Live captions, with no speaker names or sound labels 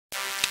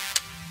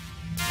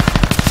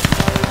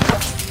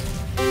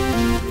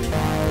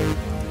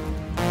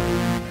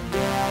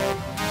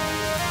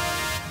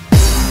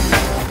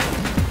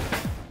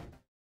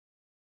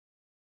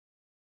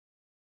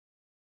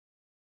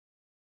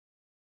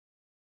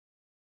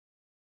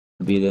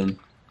Be then.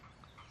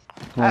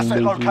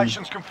 Asset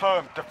locations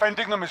confirmed.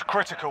 Defending them is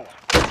critical.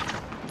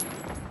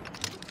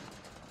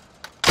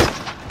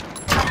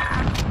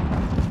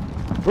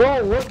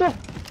 Bro, what the?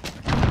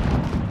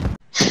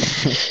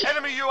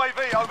 Enemy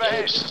UAV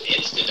overhead.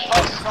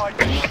 Target side,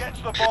 get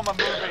to the bomb and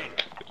move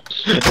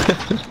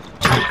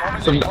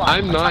in.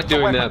 I'm not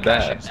doing that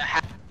bad.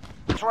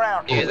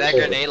 Dude, that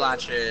grenade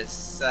launcher is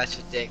such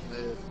a dick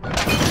move.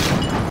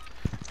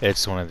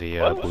 It's one of the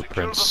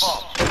blueprints.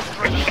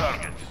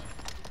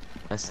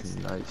 That's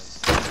nice.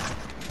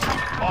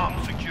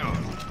 Bomb secure.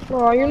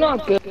 Oh, you're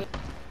not good.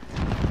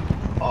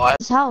 Oh,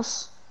 His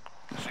house.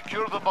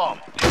 Secure the bomb.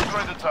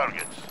 Destroy the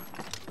targets.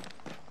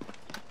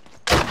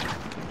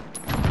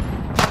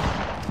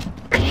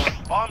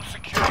 Bomb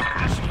secure.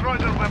 Destroy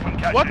their weapon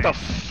cache. What the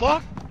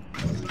fuck?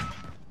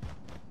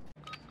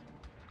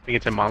 I think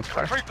it's in mom's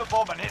car. Retrieve the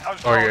bomb and hit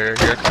those Or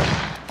targets. your car.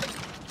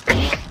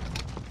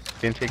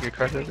 Didn't take your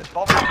car, did it?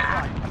 Bomb in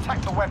play.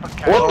 Attack the weapon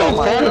cache. What the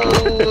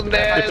Oh,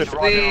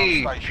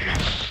 nasty!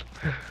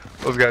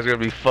 Those guys are gonna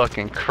be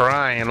fucking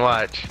crying,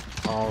 watch.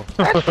 Oh.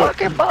 That's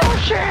fucking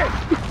bullshit!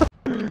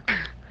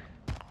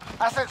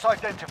 Assets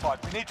identified.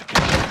 We need to keep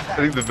them I intact.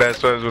 think the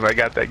best was when I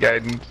got that guy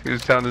and he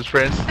was telling his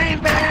friends,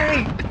 "Save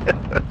me!"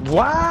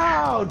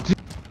 Wow, dude.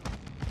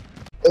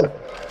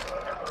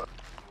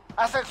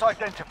 Assets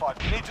identified.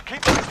 We need to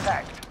keep them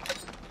intact.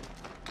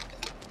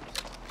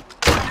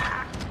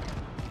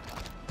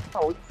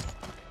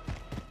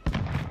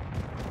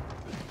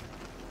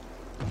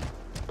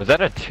 Was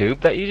that a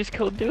tube that you just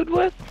killed dude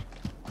with?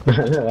 How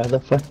the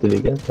fuck did he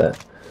get that?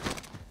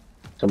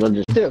 Someone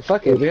just Dude,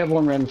 fuck it. We have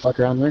one random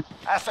fucker on there.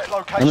 Asset I'm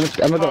locations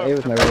gonna go A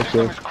with my right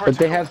shield. But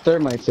they have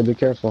thermites, so be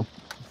careful.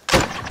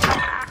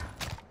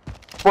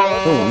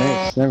 Oh,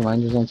 nice. Never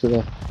mind, there's one too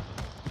left.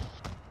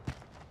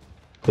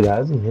 Dude,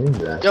 how's he hitting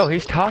that? Yo,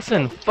 he's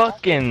tossing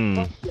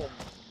fucking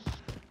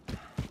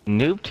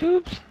noob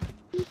tubes?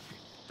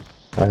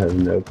 I have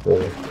no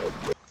clue.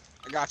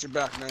 I got your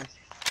back, man.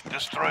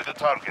 Destroy the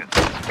target.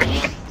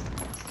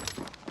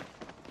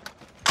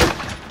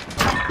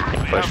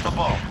 We have the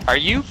bomb. Are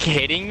you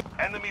kidding?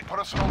 Enemy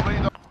personal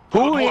radar.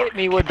 Who Good hit work.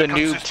 me with the Keep it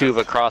noob consistent. tube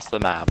across the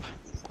map?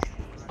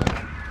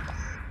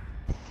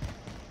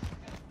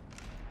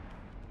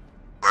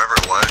 Whoever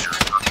it was,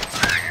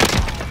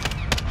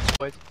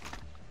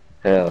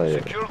 Hell yeah.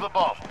 secure the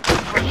bomb.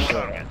 Destroy the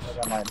targets. I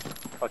got my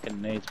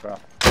fucking nades, bro.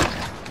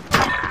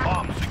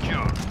 Bomb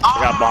secure. I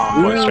got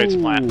bomb, going straight to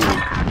plant.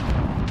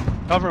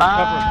 Cover him,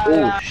 cover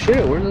him. Oh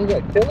shit, where's this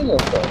guy killing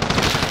us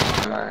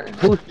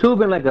though? Who's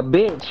tubing like a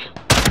bitch?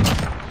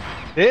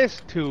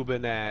 This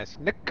tubing ass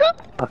nigga.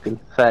 Fucking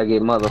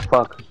faggot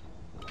motherfucker.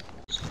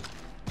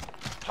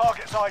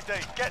 Target's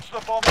ID. Get to the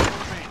bomb and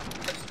move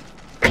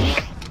in.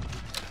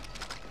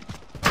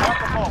 Have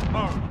the bomb.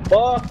 Move.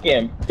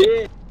 Fucking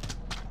bitch.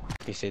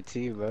 He said to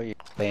you, bro. You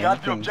playing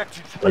Got the anything.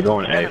 objective. We're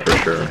going A for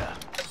sure.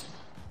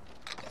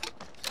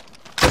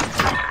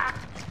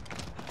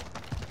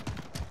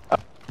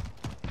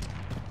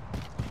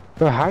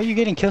 Bro, how are you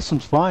getting kills from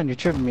spawn? You're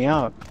tripping me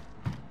out.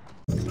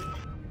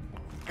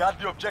 Got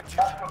the objective.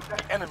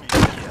 The enemy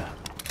is here.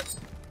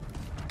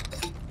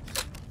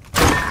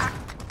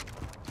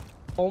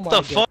 Oh my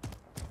The god. fuck?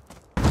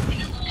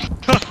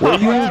 Where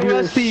you at,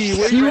 Rusty?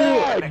 Where you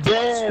at?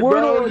 Damn,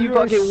 bro, you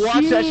fucking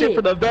watched that shit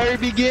from the very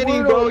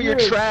beginning, bro. You're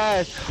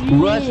trash.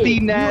 Rusty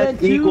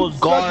Nest equals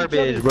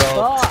garbage,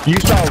 bro. You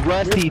saw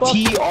Rusty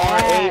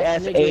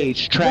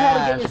T-R-A-S-H,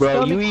 trash,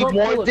 bro. You eat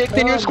more dick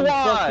than your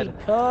squad.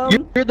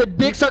 You're the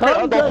dick sucker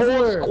of the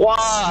whole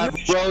squad,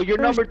 bro. You're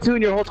number 2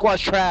 and your whole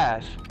squad's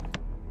trash.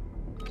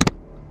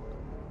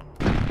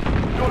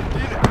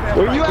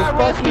 Where you at,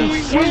 Rusty?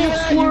 Where you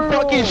at, you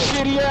fucking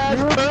shitty ass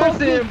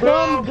person,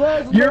 bro?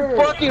 You're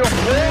fucking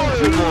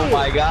horrible,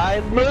 my guy.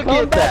 Look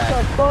at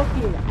that.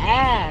 Fucking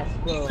ass,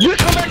 bro. You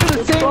come back to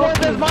the same ones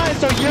as mine,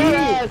 so your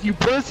ass, you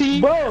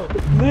pussy. Bro,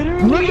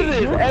 literally. Look at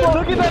this. Hey,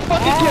 look at that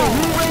fucking kill.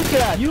 Who ranked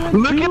that?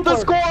 Look at the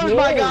scores,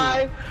 my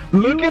guy.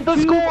 Look at the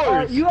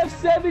scores. You have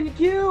 7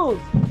 kills.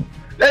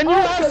 And you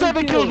have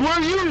 7 kills. Where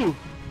are you?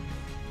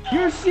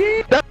 You're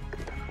shit.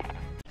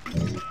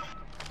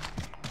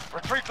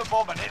 Retrieve the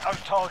bomb and hit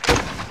those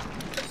targets.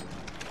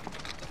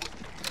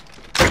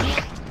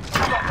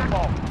 Stop the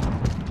bomb.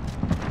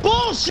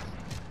 Bullshit.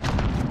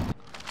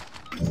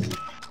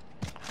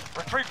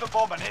 Retrieve the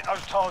bomb and hit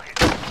those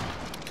targets.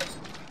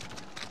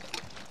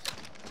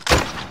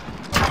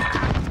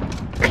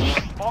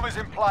 Bomb is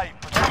in play.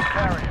 Protect the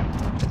carrier.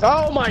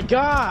 Oh my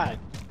god.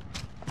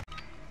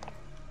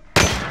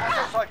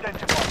 Assets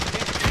identified. We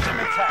need to keep them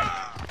intact.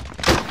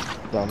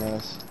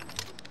 Dumbass.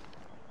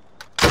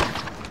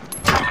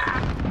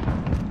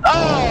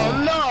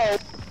 Oh, no.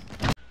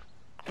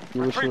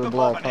 You wish you Retrieve were the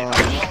bomb black, and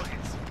hit huh? those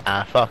targets.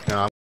 Ah, fuck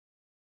no.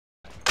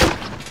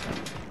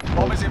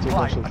 Bomb is in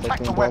play. Should Attack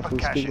fucking the black weapon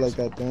food speak like caches.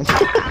 that, then.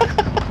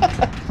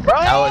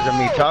 That wasn't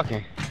me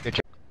talking.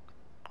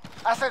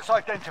 Assets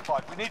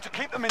identified. We need to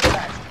keep them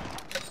intact.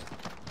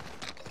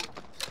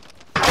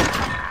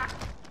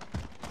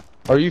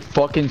 Are you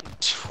fucking...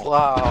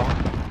 Wow.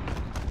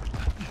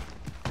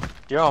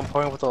 You're on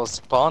point with those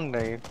spawn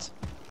nades.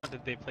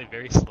 that they play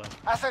very slow.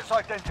 Assets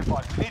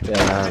identified. We need to Yeah,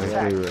 keep they them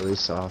play intact. really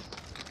soft.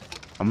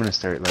 I'm gonna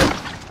start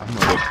like, I'm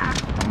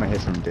gonna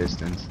hit from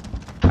distance.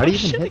 How do you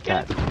even hit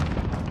that?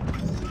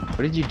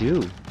 What did you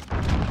do?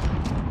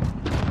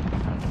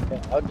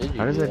 How did you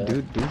How does do that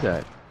dude do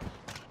that?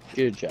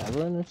 Shoot a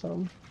javelin or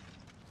something?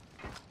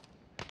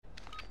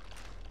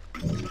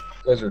 You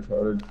guys are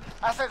retarded.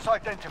 Assets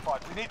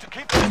identified. We need to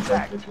keep them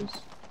intact. Bitches.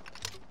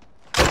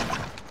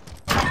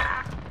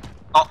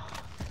 Oh.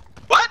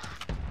 What?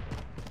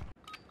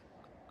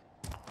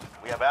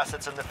 We have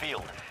assets in the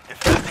field.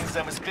 Defending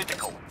them is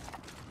critical.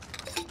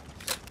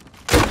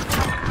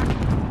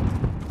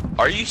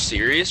 Are you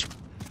serious?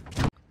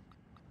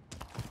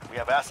 We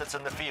have assets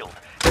in the field.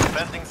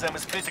 Defending them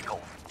is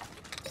critical.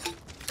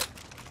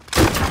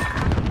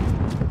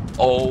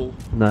 Oh.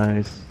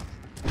 Nice.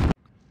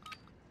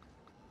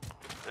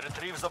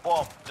 Retrieve the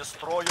bomb.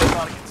 Destroy your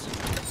targets.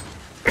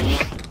 We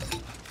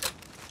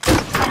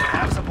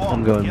have the bomb.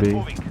 I'm going Get B.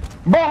 moving.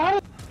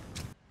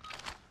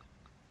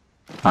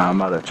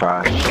 I'm about to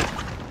try.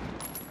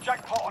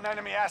 Jackpot on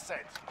enemy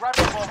assets. Grab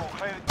the bomb or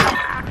clear it.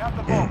 Grab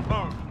the bomb.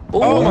 Move.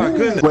 Oh my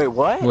goodness. Wait,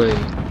 what? Wait.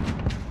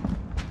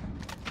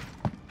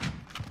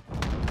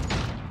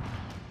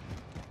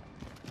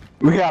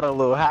 We got a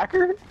little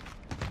hacker?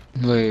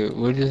 Wait,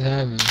 what just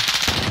happened?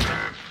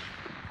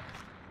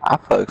 I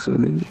fucks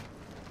with it.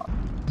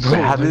 Bro,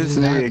 How what did this just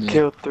nigga happened?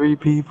 kill 3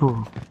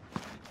 people?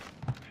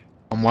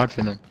 I'm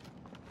watching him.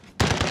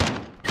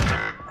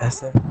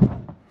 That's it.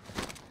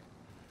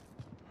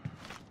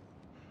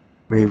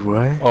 Wait,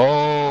 what?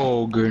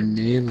 Oh,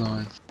 grenade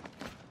launch.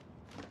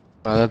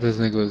 I thought this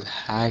nigga was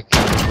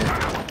hacking.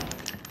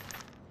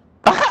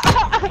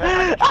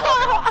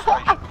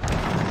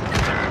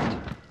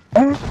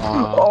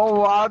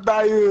 Oh, I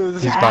thought he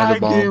was He's by the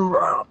bomb. hacking,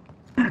 bro.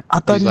 I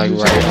thought He's he like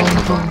was right on the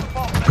hacking. bomb.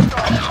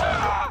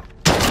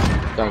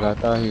 Dog, I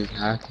thought he was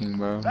hacking,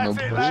 bro. No That's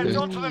it, lads.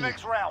 On bullshit. to the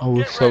next round. I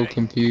was Get so ready.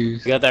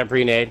 confused. You got that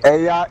pre-nade?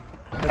 Hey, y'all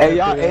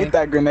ate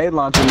that grenade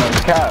launcher in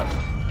the cap.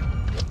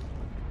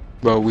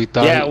 Bro, we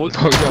thought Yeah, bro,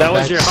 that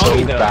was your so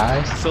homie though.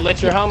 fast. So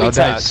let your Y'all homie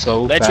died talk.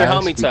 so Let fast. your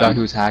homie We talk. thought he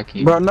was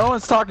hacking. Bro, no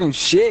one's talking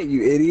shit,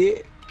 you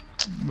idiot.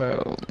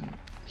 Bro,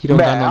 he don't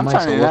Man, got I'm no mic,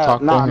 so turning we'll it talk up.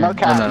 for Nah, him. no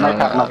cap, no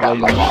cap, no cap,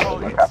 no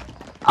cap.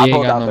 I He ain't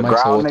pulled got out no the mic,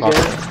 so ground, we'll talk for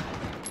nigga. him.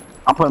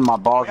 I'm putting my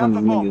balls in the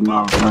nigga's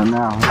mouth right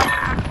now.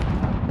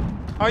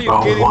 Are you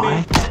Bro, kidding what?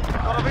 me?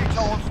 Got a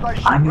VTOL on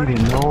station. I need Ready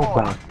to know deploy.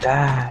 about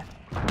that.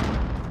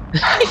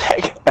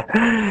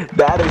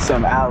 That is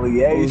some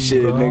allié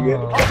shit, nigga.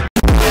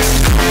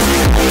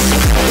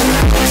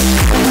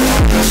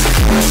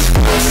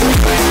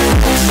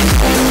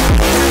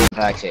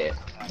 That's it.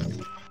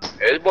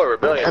 Hey, this boy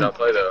Rebellion don't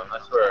play though. I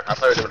swear. I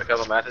played with him in a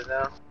couple matches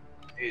now.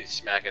 He's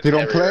smacking. You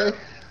don't every play? round.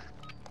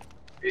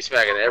 He's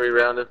smacking every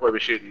round. This boy be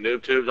shooting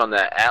noob tubes on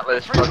that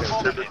Atlas Retrieve the fucking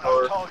bomb and hit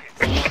those superstore.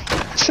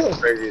 targets.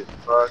 Crazy as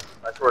fuck.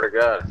 I swear to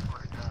God.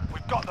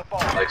 We've got the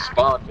bomb. Like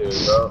spawn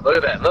tubes, bro. Look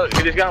at that. Look,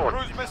 he just got one.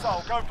 Cruise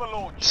missile. Go for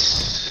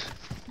launch.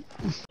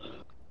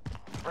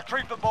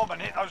 Retrieve the bomb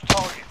and hit those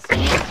targets.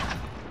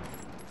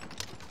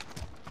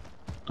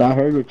 I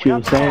heard what you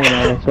were saying,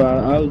 man. So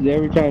I was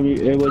every time what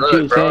you Look,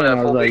 were bro, saying, that I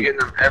was fool be like getting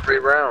them every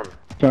round.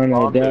 trying to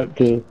Spawn adapt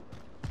to.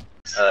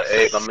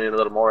 Abe, I'm getting a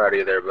little more out of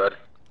you there, bud.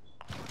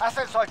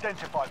 Assets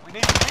identified. We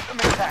need to keep them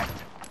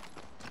intact.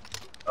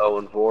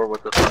 0-4,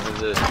 what the fuck is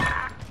this?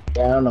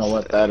 Yeah, I don't know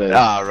what that is.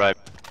 Alright.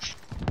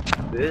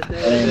 This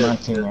ain't my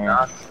is team, just man.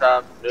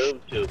 non-stop noob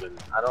tubing.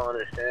 I don't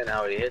understand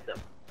how he hit them.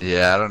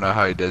 Yeah, I don't know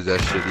how he does that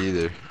shit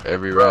either.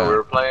 Every Bro, round. we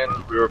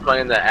were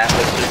playing the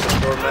Atlas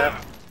Superstore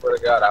map. Swear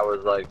to God, I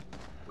was like,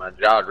 my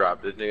jaw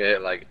dropped. This nigga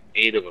hit like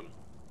 8 of them.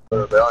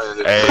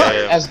 Rebellion.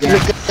 Hey, Look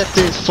at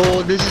this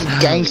fool. This is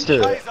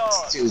gangster.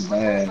 Too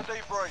bad.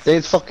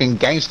 This fucking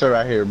gangster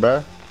right here,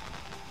 bro.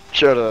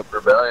 Shut up.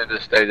 Rebellion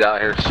just stays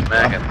out here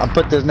smacking. I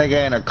put this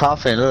nigga in a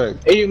coffin. Look.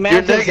 Are you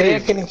mad because Zay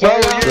couldn't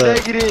carry him? You're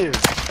negative.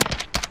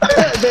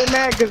 They're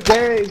mad because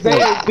Zay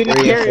didn't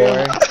 3 carry him.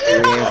 and 4. 3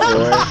 and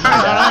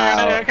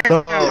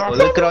 4. Wow.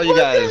 Look at all you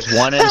guys.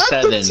 1 and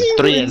 7.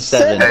 3 and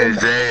 7. Hey,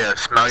 Zaya,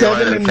 smell your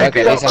way to the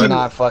Okay, these are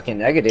not fucking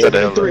negative.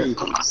 7 and 3.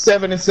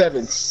 7 and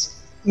 7.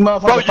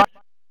 Motherfucker.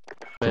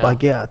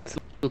 Baguette.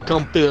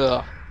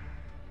 Campeão.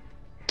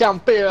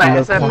 Campeão.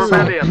 It's that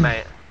Rebellion,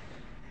 mate.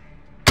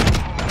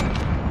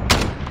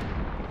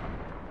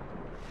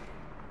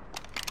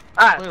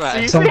 Ah, so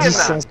you seeing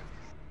that?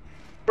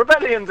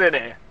 Rebellion's in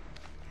here.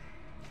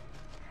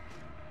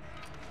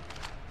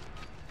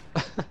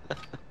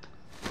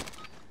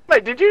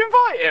 Mate, did you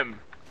invite him?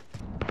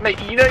 Mate,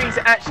 you know he's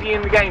actually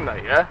in the game though,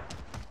 yeah?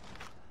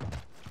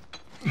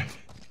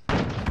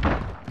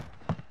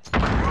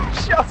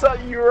 Shut up,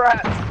 you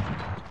rat!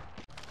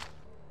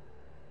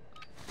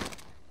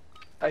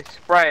 Hey,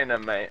 spraying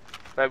them, mate.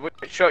 Mate, which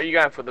shot are you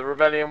going for? The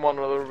Rebellion 1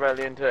 or the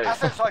Rebellion 2?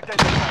 Assets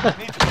identified.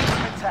 We need to keep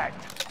them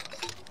intact.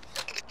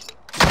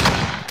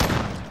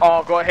 Oh,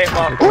 I've got a hit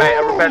marker, mate.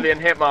 A Rebellion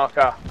hit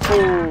marker.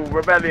 Ooh,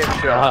 Rebellion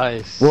shot.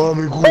 Nice. Nice,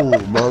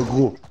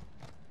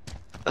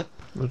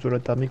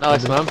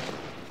 Nice, man.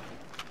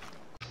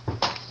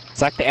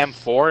 It's like the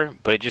M4,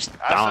 but it just,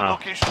 I don't know.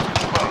 Location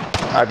confirmed.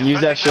 I've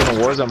used that shit in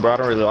Warzone, bro. I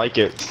don't really like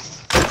it.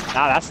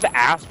 Nah, that's the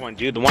ass one,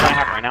 dude. The one I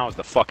have right now is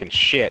the fucking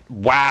shit.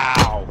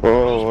 Wow.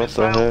 Whoa, what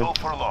the heck? Go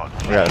for launch.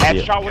 I gotta see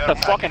it. Headshot with the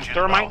fucking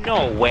thermite?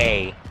 No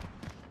way.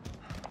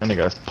 That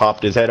nigga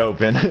popped his head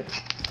open.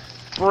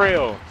 For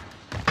real.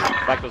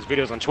 Like those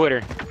videos on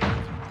Twitter.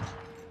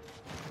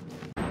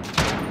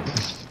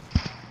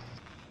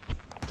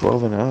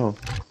 12-0.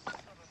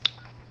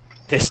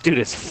 This dude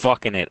is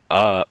fucking it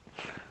up.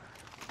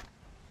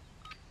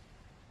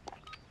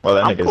 Well,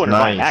 that I'm nigga's cool to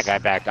invite nice. that guy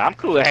back. I'm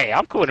cool. Hey,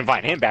 I'm cool to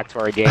invite him back to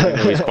our game. Even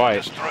though he's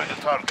quiet. Destroy the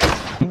target.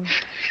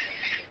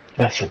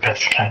 That's the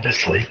best kind of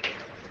sleep.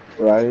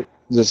 Right?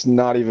 Just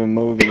not even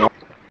moving.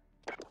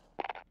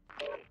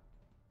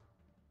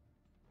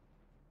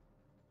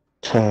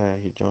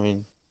 He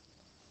joined.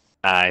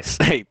 Nice.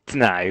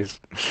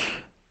 Nice.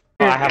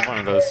 Oh, I have one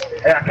of those.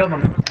 Hey, I killed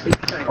him.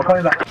 I'll call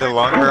you back. The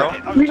long girl?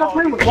 We got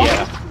playing with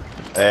Yeah.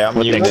 Hey, I'm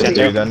What muting they that said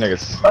dude. That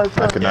nigga's.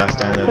 I could not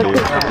stand that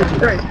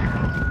dude.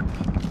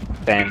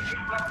 Same.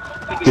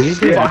 Did he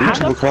get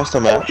people across the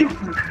map?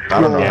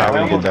 I don't know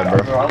how we did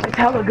that, bro. It's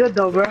hella good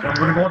though, bro. We're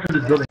gonna go into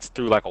this building. It's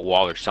through like a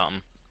wall or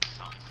something.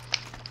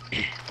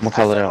 I'm gonna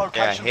call it out.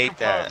 Yeah, I hate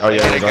that. Oh,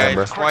 yeah, I hit a go ahead, guy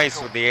bro.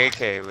 twice with the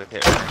AK with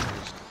it.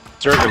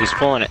 Server, he's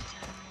pulling it.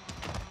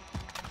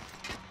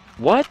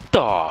 What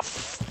the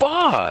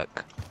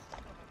fuck?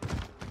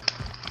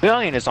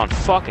 Billion is on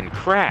fucking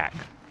crack.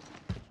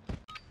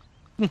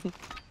 It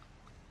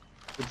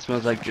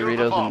smells like Secure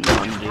the Doritos bomb. and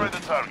Mountain Destroy Dew. the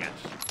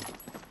targets.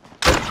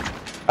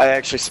 I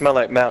actually smell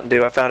like Mountain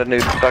Dew. I found a new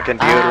fucking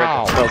deodorant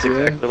Ow. that smells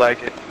exactly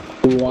like it.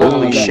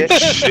 Holy shit.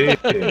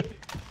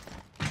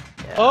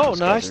 Oh,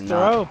 nice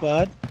throw,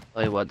 bud.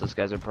 Tell you what, those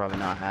guys are probably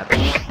not happy.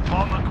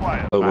 Bomb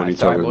acquired. Oh, when you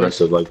talk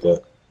aggressive like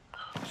that.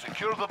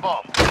 Secure the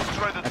bomb.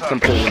 Destroy the That's target.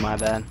 completely my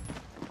bad.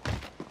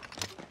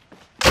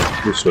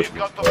 You switch me.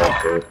 Got the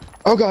bomb.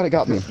 Oh god, it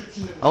got me.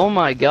 Oh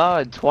my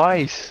god,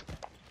 twice.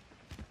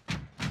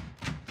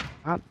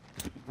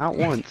 Not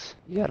once.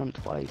 You got him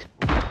twice.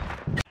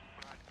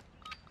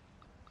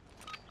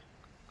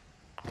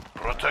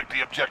 Protect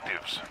the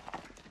objectives.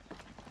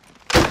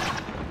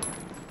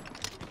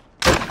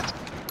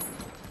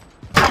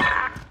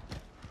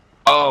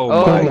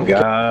 Oh my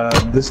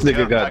god, this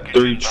nigga got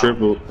 2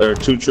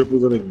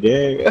 triples in a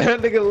gang.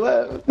 That nigga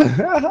left.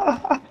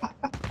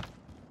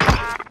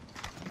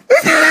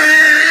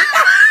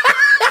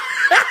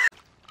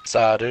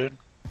 Saw, dude.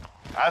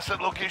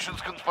 Asset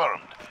locations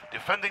confirmed.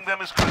 Defending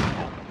them is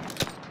critical.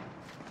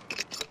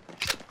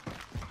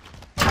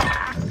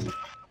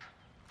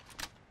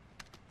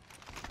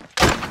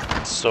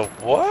 So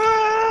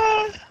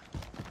what?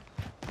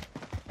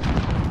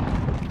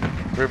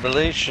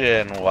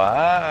 Revelation,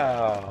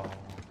 wow.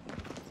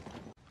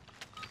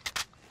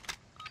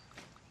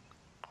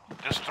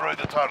 Destroy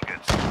the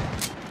targets.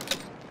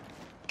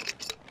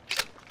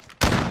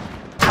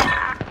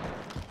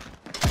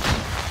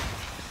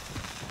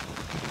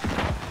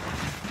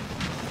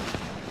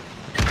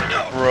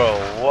 Bro,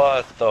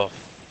 what the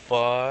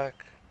fuck?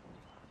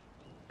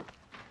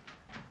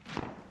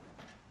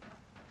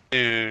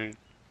 Dude.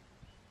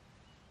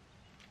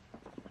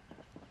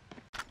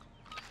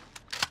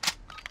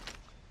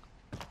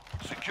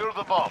 Secure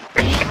the bomb.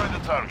 Destroy the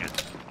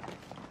targets.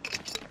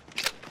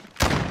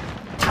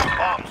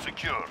 Bomb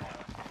secured.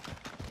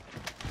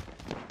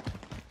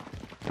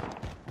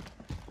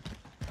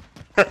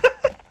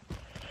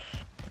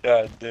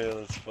 God damn,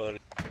 that's funny.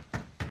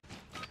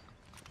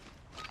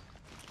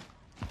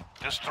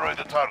 Destroy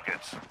the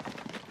targets.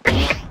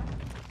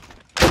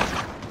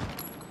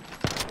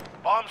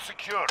 Bomb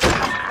secured.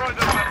 Destroy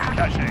the weapon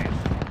caches.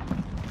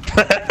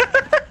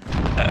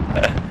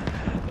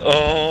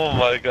 Oh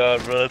my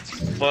god, bro, that's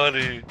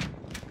funny.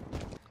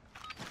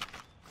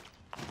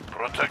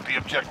 Protect the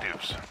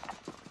objectives.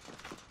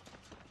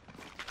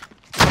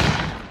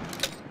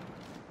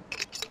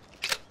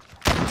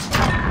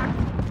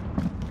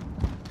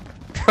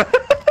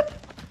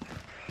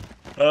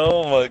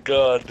 Oh my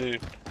god,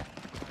 dude.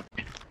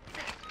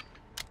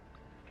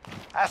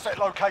 Asset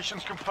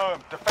locations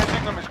confirmed.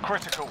 Defending them is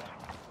critical.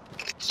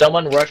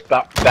 Someone rushed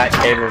back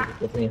cable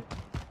with me.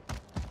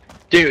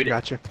 Dude,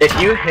 Gotcha. if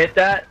you hit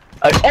that...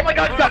 oh my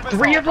god, you got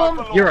 3 of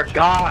them? You're a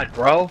god,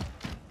 bro.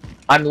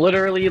 I'm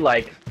literally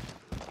like...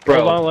 Bro,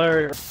 Hold on,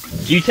 Larry.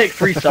 do you take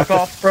free suck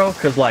off, bro?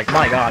 Cause like,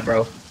 my god,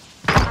 bro.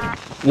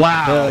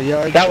 Wow,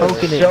 that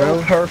was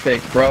so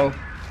perfect, bro.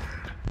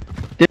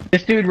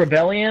 This dude,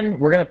 Rebellion,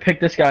 we're gonna pick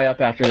this guy up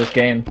after this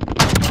game.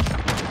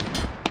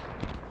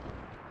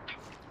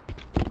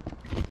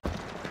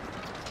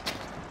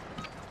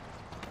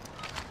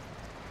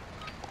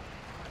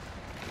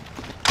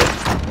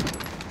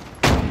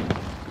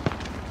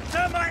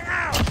 Termite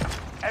out!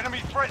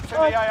 Enemy threats in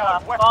the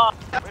AO. Weapon.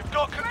 We've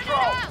got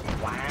control.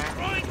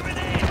 Throwing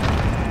grenade.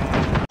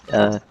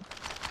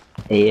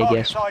 I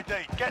guess. Target's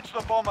ID. Get to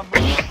the bomb and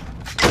move.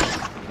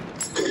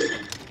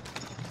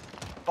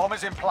 Bomb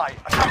is in play.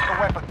 Attack the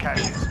weapon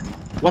caches.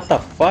 What the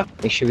fuck?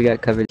 Make sure we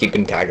got covered. Keep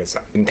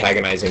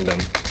antagonizing them.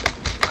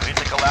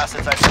 Critical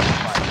assets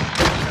identified.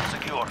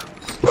 Secure.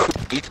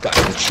 He's got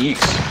the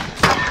cheeks.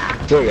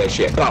 Look at that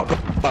shit.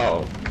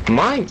 Oh,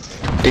 mine.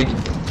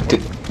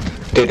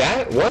 Did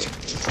that? What?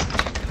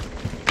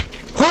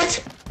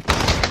 What?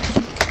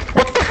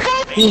 What the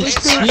fuck? He's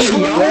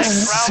cheating your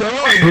son,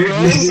 bro.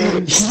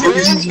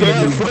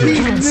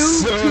 Your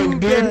son,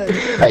 dude.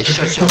 Hey,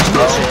 shut your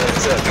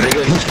bitch up,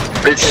 nigga.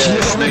 Bitch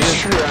ass nigga.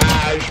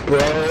 Trash,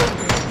 bro.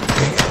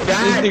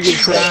 That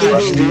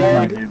trash,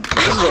 dude.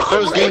 This is the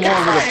first game on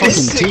with a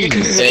fucking team.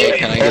 Hey,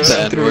 can I get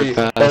that N-word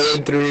pass?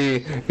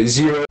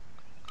 0-3-0.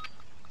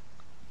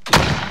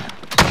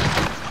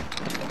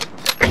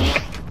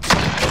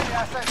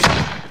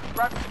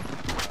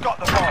 Got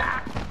the bomb.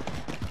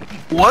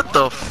 What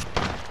the f?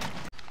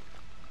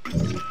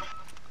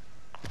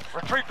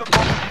 Retrieve the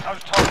bomb and hit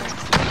those targets.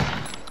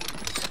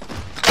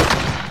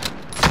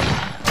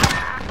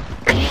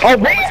 Oh,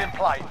 Bomb is in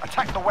play.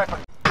 Attack the weapon.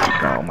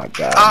 Oh my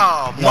god.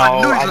 Oh,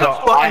 my dude's in the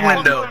fucking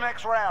window.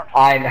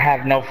 I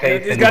have no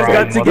faith These in guys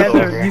Brian got together.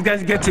 whatsoever. These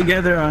guys get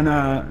together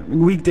on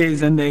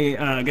weekdays and they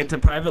get to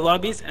private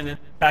lobbies and then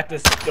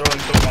practice throwing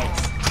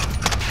throwbacks.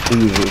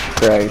 Jesus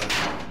Christ.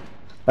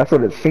 That's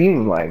what it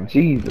seems like.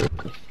 Jesus.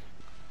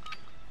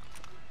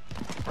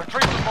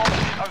 Retrieve the bomb and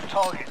hit those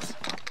targets.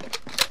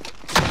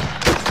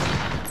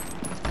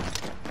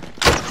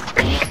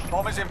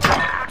 Bomb is in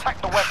play.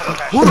 Attack the weapon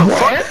cache. Who the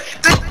fuck?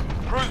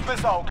 Cruise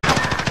missile.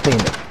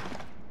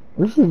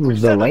 This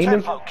is the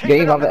lamest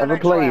game I've ever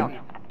played.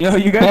 Yo,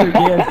 you guys are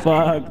getting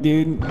fucked,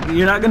 dude.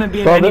 You're not gonna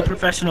be in any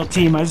professional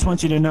team. I just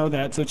want you to know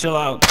that. So chill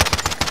out.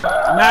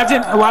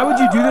 Imagine, why would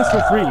you do this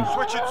for free?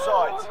 Switching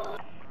sides.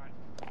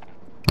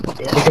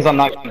 Because I'm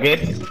not good.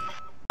 Keep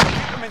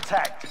them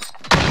intact.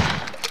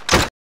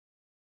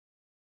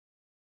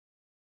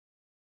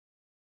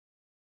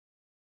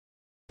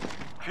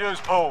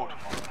 Fuse pulled.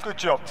 Good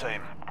job,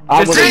 team.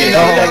 Just so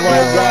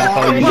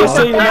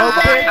you know,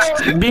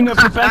 bitch, being a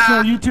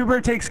professional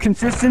YouTuber takes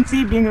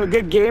consistency. Being a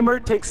good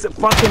gamer takes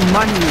fucking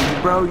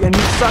money, bro. And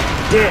you suck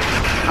dick.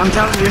 I'm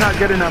telling you, you're not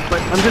good enough.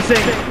 But I'm just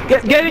saying,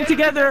 getting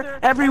together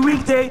every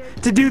weekday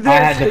to do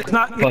this is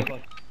not.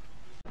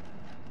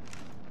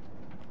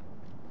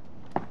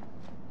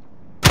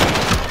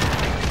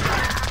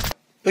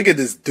 Look at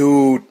this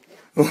dude.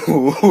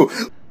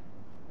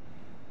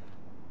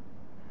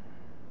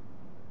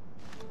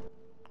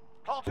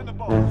 Planting the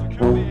bomb.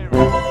 Secure the area.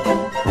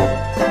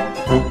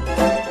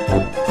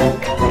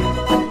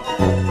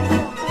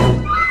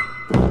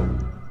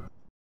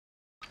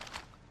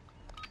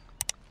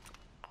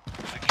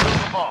 Secure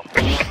the bomb.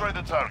 Destroy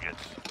the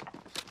targets.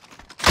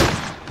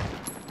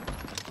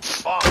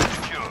 Bomb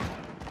secured.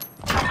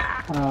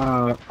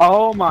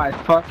 Oh my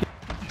fucking.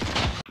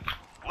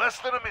 Less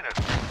than a minute.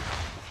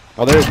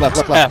 Oh, there's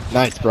left.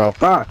 Nice, bro.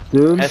 Fuck,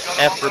 dude.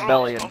 SF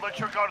Rebellion. Don't let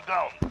your guard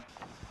down.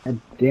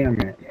 God damn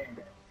it.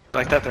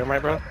 Like that there, my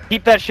bro?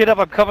 Keep that shit up.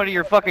 I'm coming to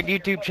your fucking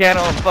YouTube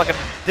channel and fucking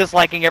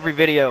disliking every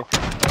video.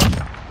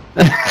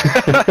 And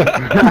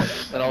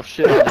I'll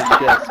shit on your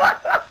chest.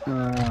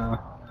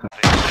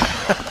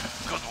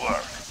 Good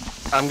work.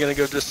 I'm gonna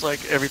go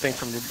dislike everything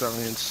from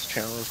Rebellion's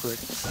channel real quick.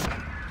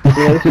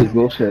 Yeah, this is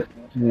bullshit.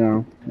 You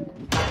know.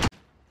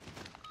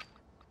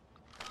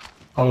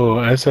 Oh,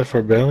 SF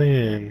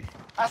Rebellion.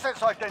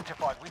 Assets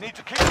identified. We need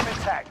to keep them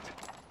intact.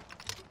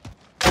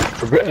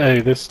 Hey,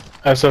 this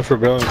SF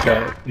Rebellion's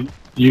got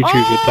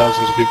YouTube with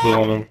thousands of people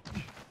on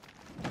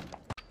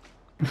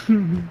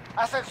them.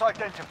 Assets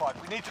identified.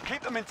 We need to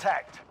keep them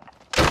intact.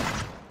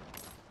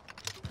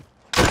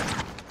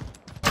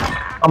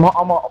 I'm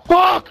a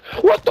fuck!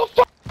 What the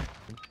fuck?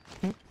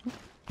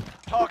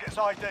 Target's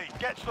ID.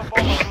 Get to the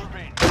bomb and move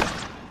in.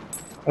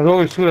 There's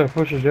always two that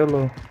pushes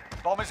yellow.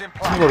 Bomb is in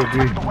play. What a G.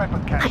 Attack the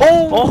weapon cache.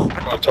 Oh!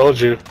 I told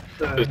you.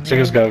 This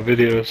nigga's got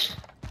videos.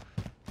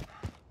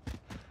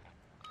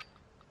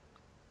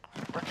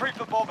 Retrieve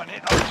the bomb and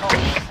hit those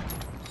targets.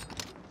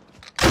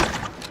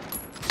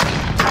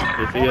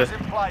 Bomb is in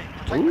play.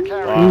 Take the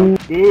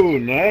carry. Ooh,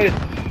 nice.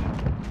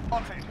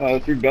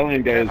 This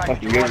Rebellion guy is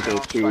fucking good with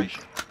those tubes.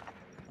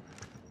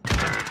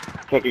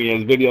 Fucking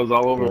his videos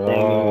all over.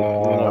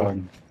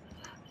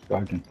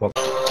 Fucking fuck.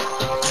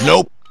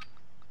 Nope.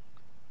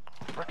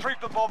 Retrieve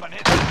the bomb and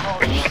hit those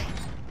targets.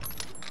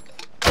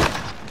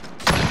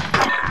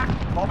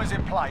 Bomb is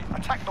in play.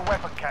 Attack the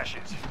weapon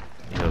caches.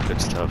 Yo,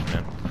 it's tough,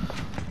 man.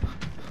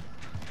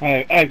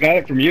 I got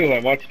it from you. I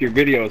watched your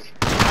videos.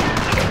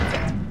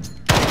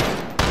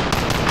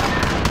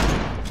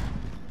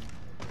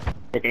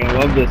 Fucking, I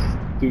love this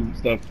tube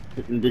stuff.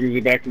 It brings me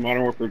back to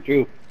Modern Warfare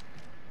 2.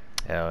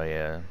 Hell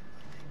yeah.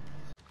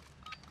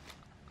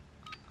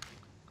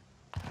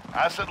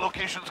 Asset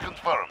locations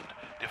confirmed.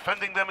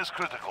 Defending them is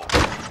critical.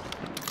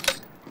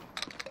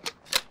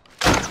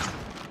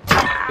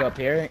 Go up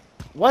here.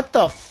 What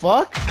the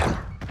fuck?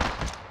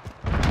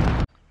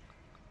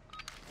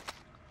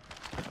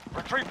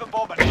 Retrieve the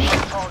bomb and hit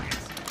those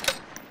targets.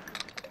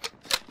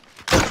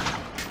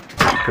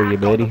 For you,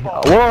 buddy.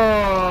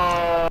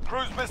 Whoa!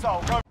 Cruise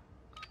missile, go.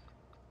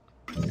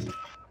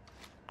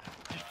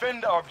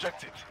 Defend our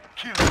objective.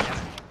 Kill the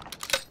enemy.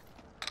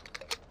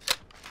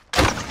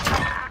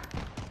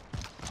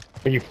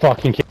 Are you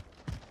fucking kidding?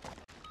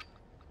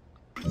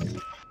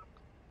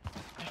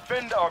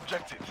 Defend our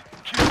objectives.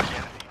 Kill the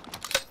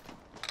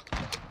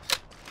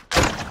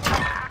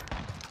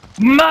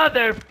enemy.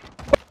 Mother.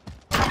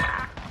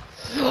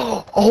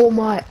 Oh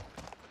my.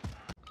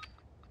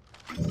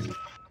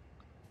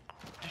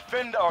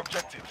 Defend our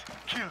objectives.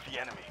 Kill the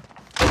enemy.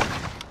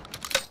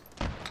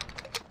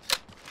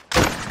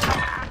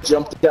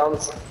 Jump down.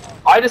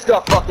 I just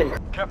got fucking.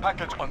 Care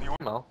package on the.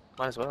 No,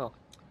 might as well.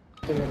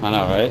 I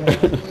know, right?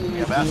 We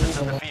have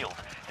assets in the field.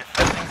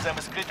 Defending them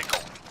is critical.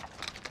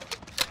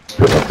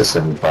 Put like the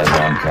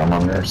 75-round drum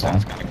on there or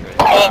something.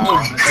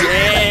 Oh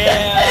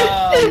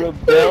damn!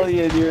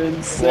 Rebellion, you're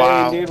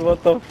insane, dude.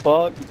 What the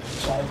fuck?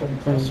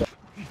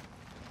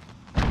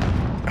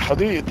 How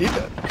do you do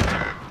that?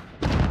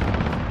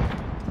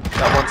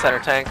 Got one center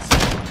tanks.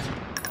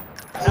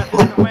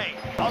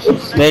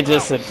 They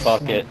just said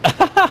fuck it.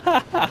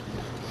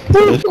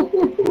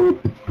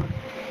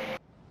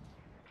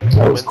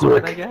 That was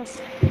quick. I guess.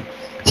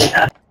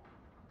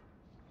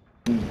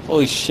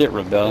 Holy shit,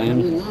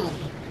 Rebellion.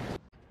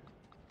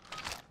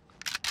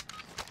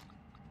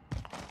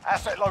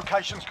 Asset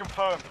locations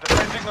confirmed.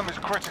 Defending them is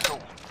critical.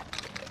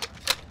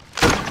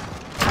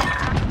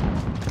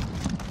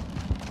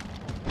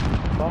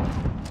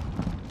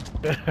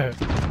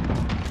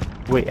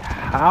 Wait,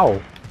 how?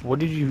 What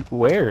did you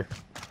wear?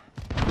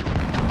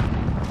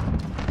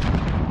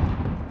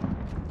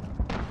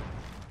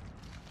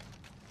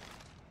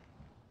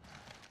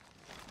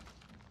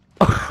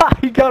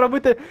 You got him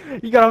with the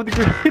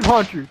grenade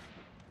launcher.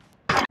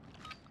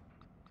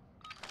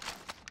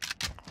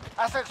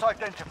 Assets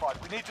identified.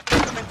 We need to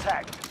keep them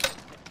intact.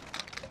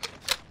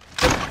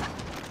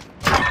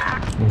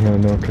 Yeah,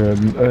 no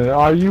kidding.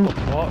 Are you?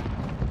 What?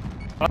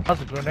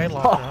 That's a grenade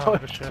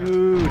launcher. Oh,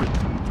 dude.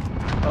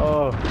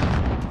 Oh,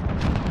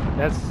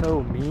 that's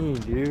so mean,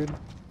 dude.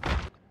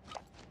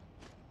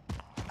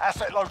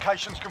 Asset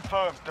locations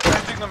confirmed.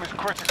 Defending them is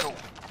critical.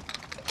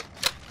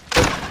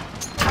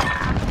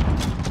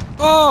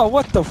 Oh,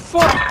 what the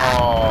fuck?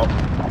 Oh,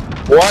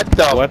 what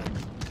the? What?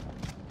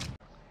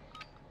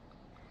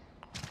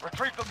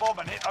 Retrieve the bomb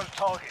and hit those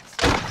targets.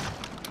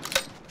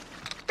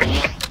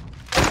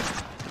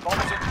 Bomb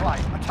is in play.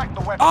 Attack the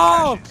weapon.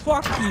 Oh, caches.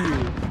 fuck you.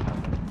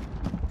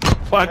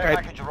 Fuck, Care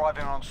package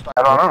arriving on station. I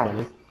don't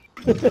know.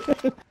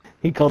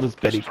 He called us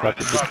Betty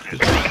Crocker.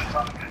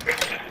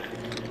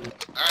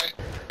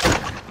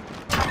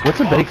 What's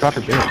a Betty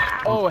Crocker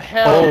bitch? Oh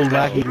hell. Oh,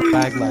 laggy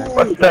lag.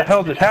 What the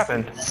hell just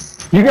happened?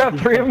 You got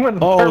 3 of them with the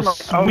thermal.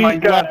 Oh my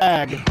god.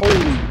 Lag.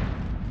 Holy.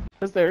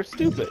 Because they're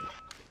stupid.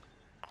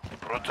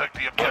 Protect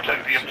the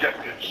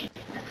objectives.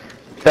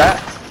 That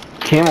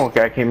camel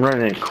guy came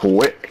running in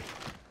quick.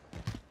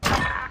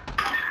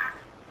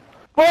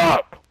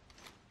 Fuck!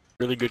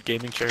 Really good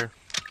gaming chair.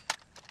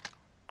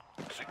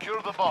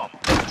 Secure the bomb.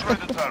 Destroy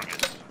the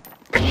targets.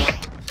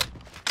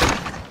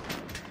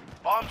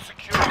 Bomb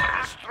secure.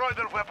 Destroy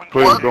their weapon.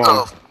 Where's it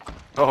going?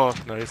 Oh,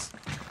 nice.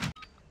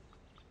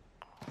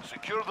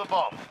 Secure the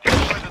bomb.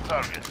 Destroy the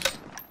targets.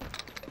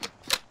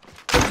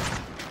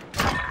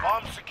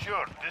 Bomb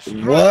secured.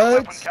 Destroy the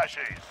weapon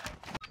caches.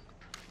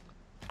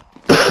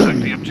 Protect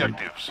the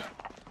objectives.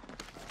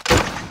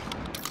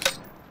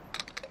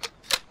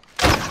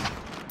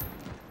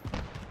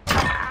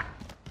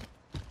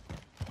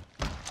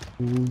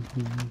 The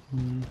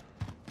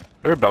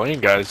Rebellion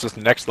guy is just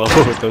next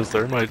level with those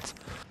thermites.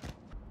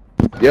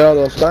 Yo,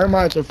 those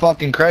thermites are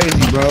fucking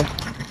crazy, bro.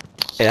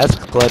 Hey, that's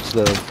clutch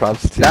though.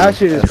 Props to That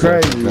shit is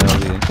crazy.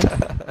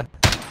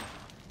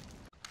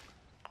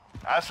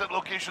 Asset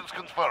locations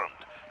confirmed.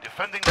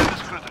 Defending them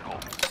is critical.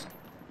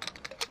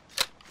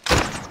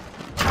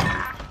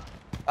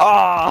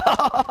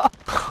 Ah!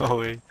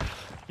 Holy.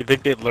 You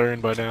think they'd learn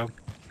by now?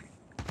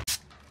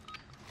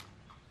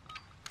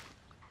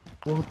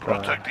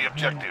 Protect the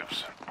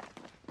objectives.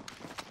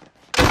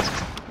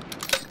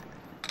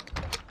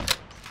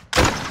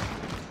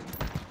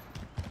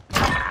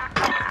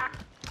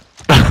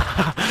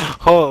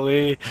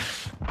 Holy.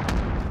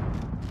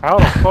 How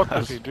the fuck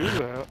does he do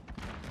that?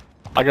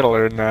 I gotta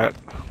learn that.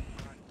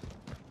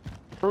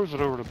 Throws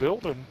it over the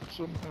building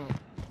somehow.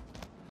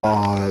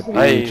 Oh,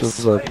 Nice.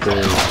 just up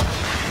there.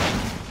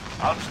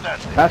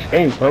 Outstanding. That's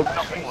game, folks.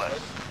 Nothing less.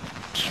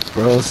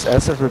 Bro, it's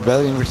SF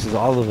Rebellion versus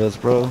all of us,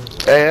 bro.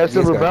 Hey, SF He's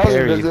got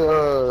Rebellion, carried.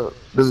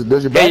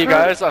 does your back Hey you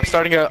hurt? guys, I'm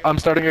starting a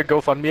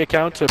GoFundMe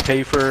account to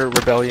pay for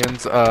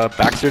Rebellion's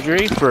back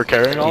surgery for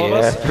carrying all of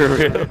us. For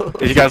real.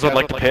 If you guys would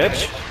like to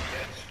pitch.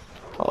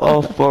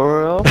 Oh,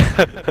 for real?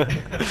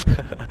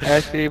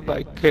 Actually, if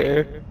I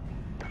care.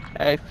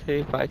 Actually,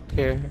 if I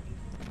care.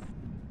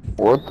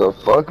 What the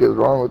fuck is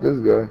wrong with this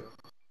guy?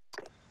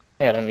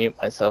 I gotta mute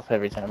myself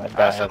every time I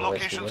die. Asset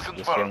Otherwise, you locations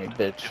just hear me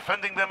confirmed. bitch.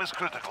 Defending them is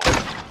critical.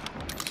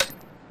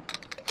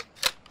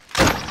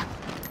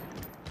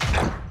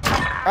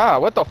 Ah,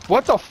 what the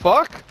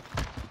fuck?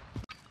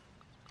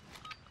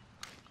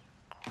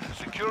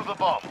 Secure the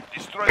bomb.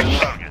 Destroy the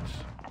targets.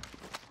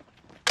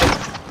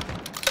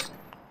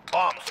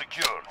 Bomb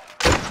secured.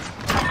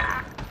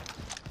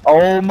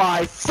 Oh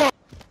my fuck!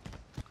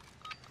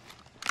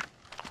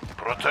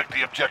 Protect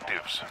the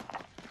objectives.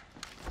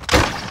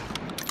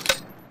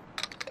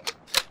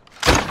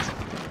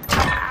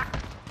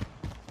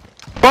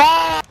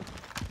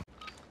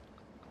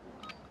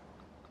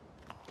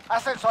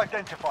 Assets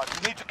identified.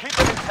 We need to keep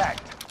them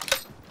intact.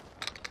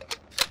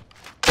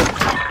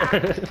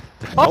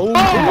 Oh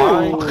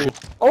my!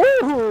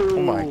 Oh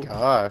my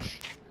gosh!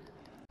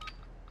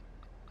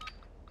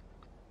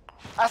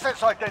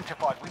 Assets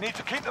identified. We need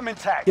to keep them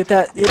intact. Get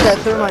that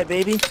thermite,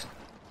 baby.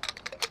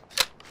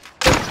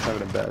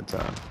 Having a bad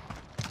time.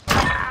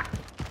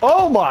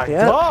 Oh my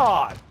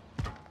god!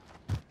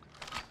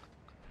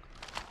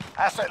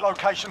 Asset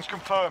locations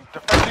confirmed.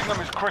 Defending them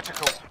is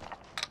critical.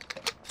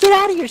 Get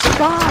out of your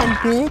spawn,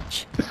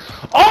 bitch!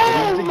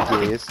 That is the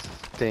gayest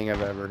thing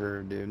I've ever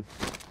heard, dude.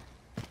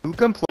 Who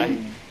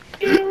complained?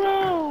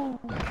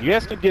 You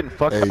guys keep getting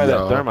fucked by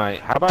that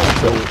thermite. How about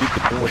you go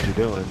keep doing what you're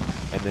doing,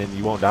 and then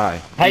you won't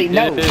die? Hey,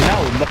 no,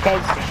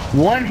 because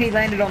one, he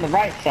landed on the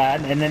right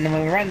side, and then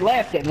when we ran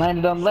left, it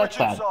landed on the left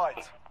side.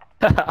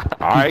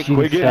 Alright,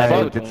 quit getting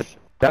fucked. It's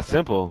that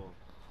simple.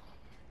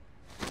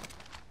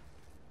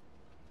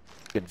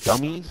 Fucking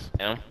dummies.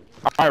 Yeah.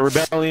 Alright,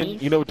 Rebellion,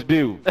 you know what to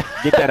do.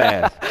 Get that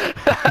ass.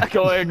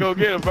 Go ahead, go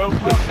get him, bro.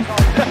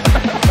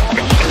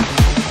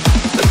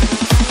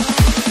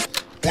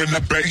 When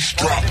the bass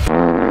drop.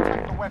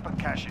 The weapon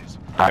caches.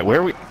 Alright, where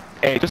are we?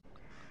 Hey, just.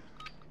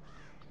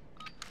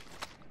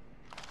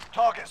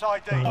 Target's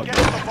ID. Get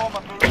to the bomb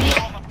and move.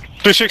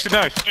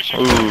 369.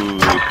 Ooh.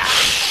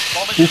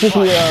 This is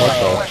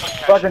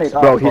fucking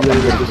Bro, he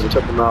literally just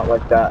took him out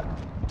like that.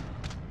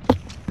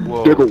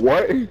 Whoa. Nigga,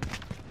 what?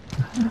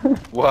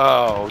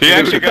 Wow. He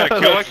actually got a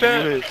kill like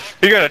that?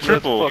 He got a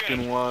triple. That's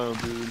fucking wild,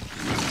 dude.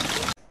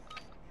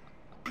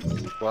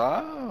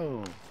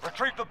 Wow.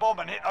 Retrieve the bomb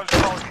and hit those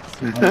targets.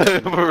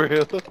 For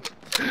real?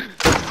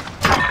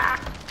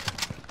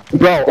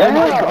 Bro, oh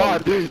my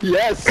god,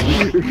 yes!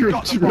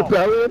 You're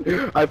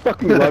Rebellion? I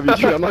fucking love you,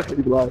 dude. I'm not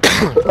gonna lie.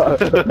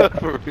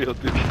 For real,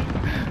 dude.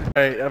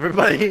 Hey,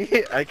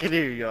 everybody, I can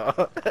hear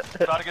y'all.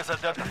 Targets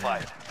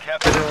identified. I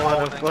Captain don't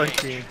want to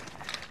fucking...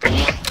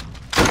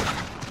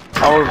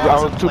 I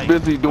was too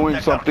busy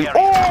doing something.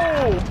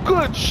 Oh,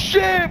 good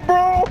shit,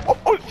 bro!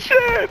 Oh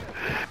shit!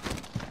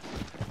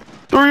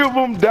 3 of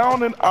them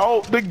down and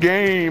out the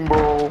game,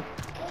 bro.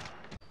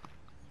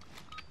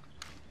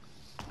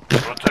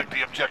 Protect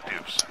the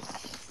objectives.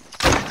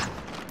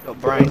 Yo,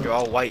 Brian, you're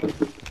all white.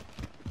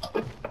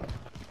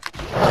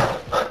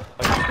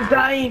 I'm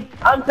dying!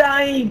 I'm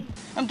dying!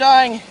 I'm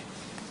dying.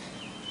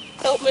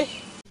 Help me.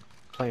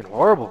 Playing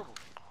horrible.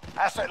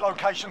 Asset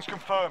locations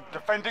confirmed.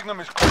 Defending them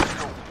is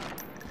critical.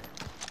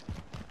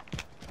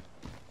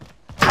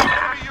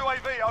 Enemy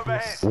UAV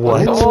overhead.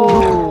 What?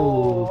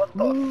 Oh, what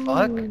the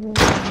fuck?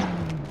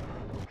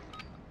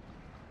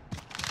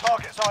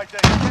 Target's ID.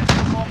 Get to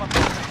the bomb and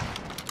move.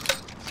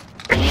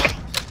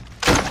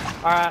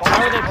 Alright, how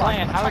are they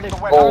playing? How are they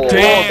playing? Oh,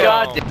 damn.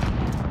 God.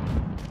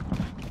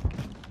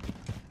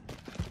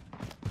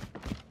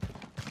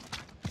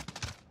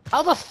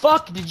 How the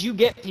fuck did you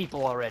get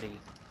people already?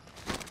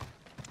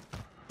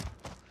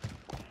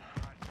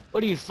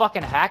 What are you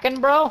fucking hacking,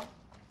 bro?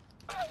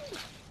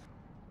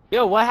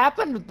 Yo, what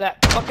happened with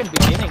that fucking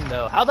beginning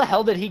though? How the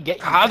hell did he get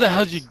you? How the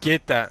hell did you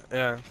get that?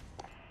 Yeah.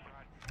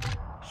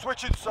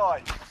 Switch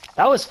inside.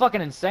 That was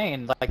fucking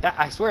insane. Like that,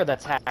 I swear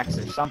that's hacks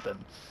or something.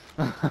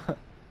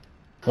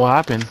 What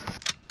happened?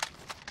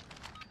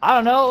 I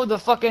don't know, the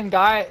fucking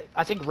guy,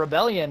 I think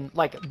Rebellion,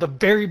 like, the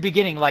very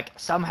beginning, like,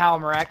 somehow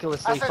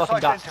miraculously fucking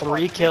got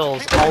 3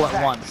 kills all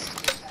at once.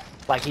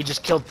 Like, he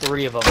just killed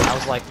 3 of them, and I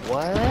was like,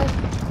 what?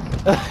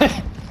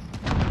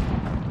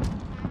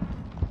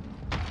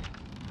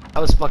 That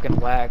was fucking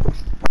whack.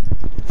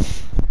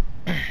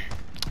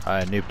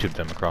 I noob-tubed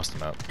them across the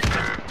map.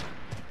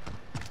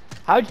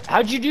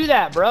 How'd you do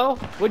that, bro?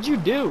 What'd you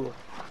do?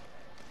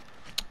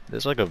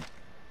 There's like a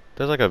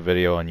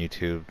video on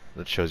YouTube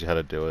that shows you how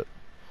to do it.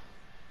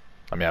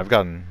 I mean, I've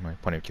gotten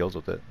like plenty of kills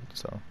with it,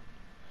 so.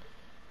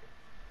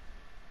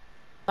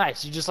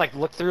 Nice, you just like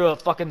look through a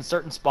fucking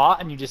certain spot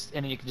and you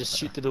can just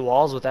shoot through the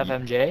walls with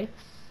FMJ?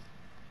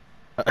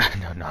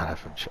 No, not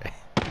FMJ.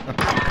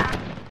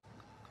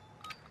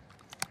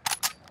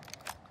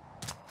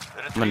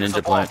 I'm a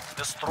ninja plant.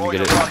 Let me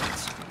get it.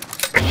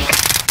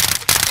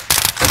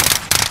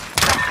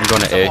 I'm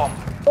going to A.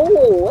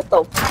 Oh, what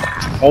the?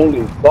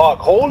 Holy fuck,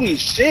 holy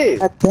shit!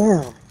 God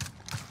damn.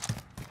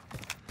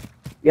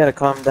 You gotta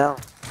calm down.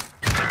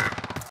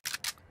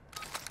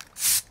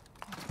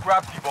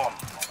 Grab the bomb.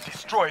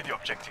 Destroy the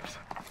objectives.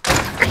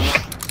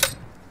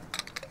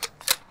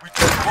 We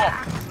took the bomb.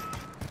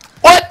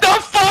 What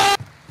the fuck?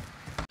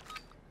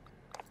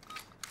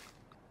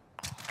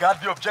 Guard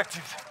the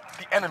objectives.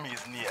 The enemy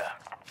is near.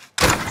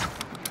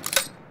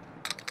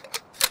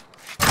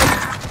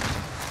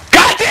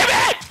 God damn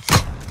it!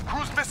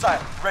 Cruise missile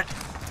ready.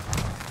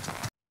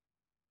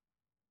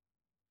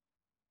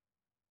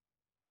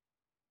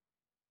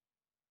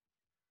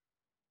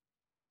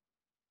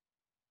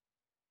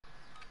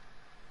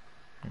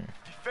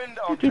 Defend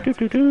our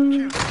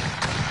objectives.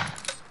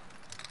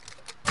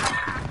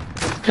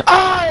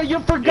 Ah, you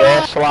forgot!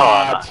 Yes,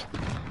 lads.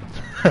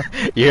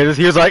 You hear this?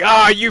 He was like,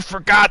 "Ah, you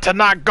forgot to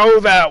not go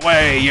that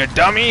way, you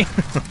dummy."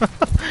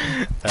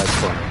 That's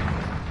funny.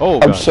 Oh,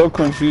 I'm God. so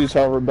confused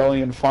how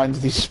Rebellion finds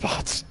these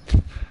spots.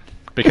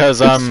 Because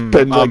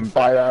Spend like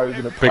 5 hours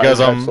in a because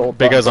private soul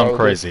I'm farm,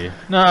 crazy.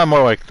 Nah,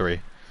 more like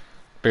 3.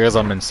 Because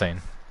I'm insane.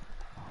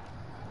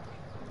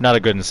 Not a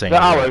good insane.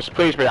 Alex,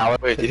 please be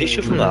Alex. Wait, did he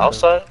shoot from the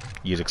outside?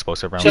 Use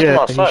explosive rounds.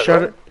 Yeah, he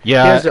shot it.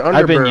 Yeah,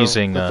 I've been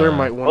using. Oh,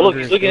 look,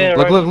 he's looking at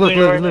it right Look,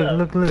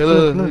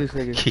 this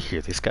nigga. You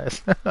hear these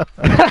guys?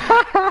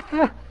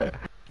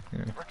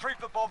 Retrieve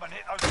the bomb and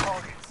hit those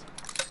targets.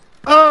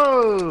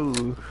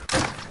 Oh!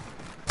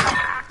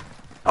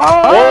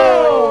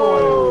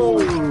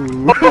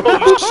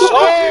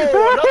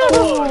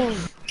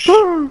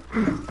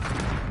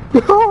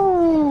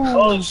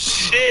 Oh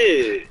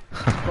shit!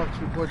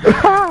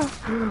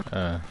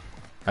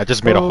 I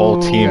just made a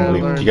whole team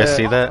leap. Did you guys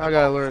see that? I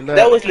gotta learn that.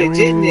 That was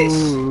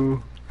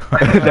legitness.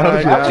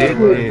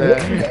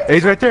 Hey,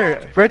 he's right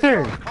there,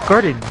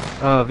 guarding.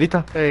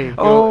 Vita. Hey,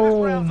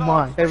 oh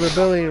my. Hey,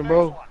 Rebellion,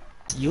 bro.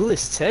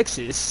 Euless,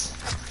 Texas.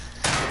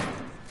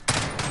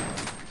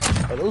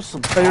 Are those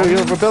some? Hey,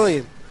 yo,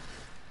 Rebellion.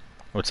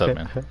 What's up,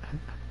 man?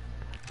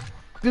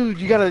 Dude,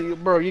 you gotta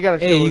show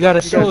Hey, you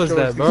gotta show us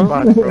that, bro.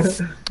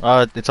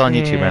 It's on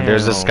YouTube, man.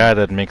 There's this guy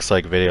that makes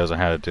like videos on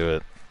how to do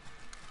it.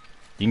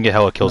 You can get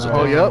hella kills with it.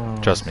 Oh,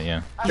 yep. Trust me,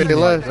 yeah. Say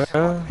less.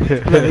 Yeah,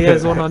 he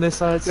has one on this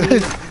side too.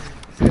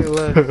 Say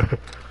less.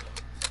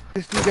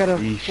 This dude got a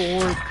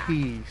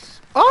 4-piece.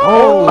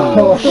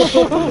 Oh!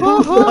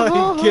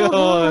 Oh my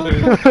god!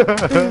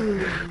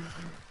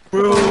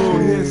 Bro,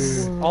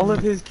 all of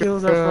his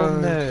kills are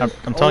from that.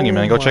 I'm telling you,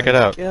 man. Go check it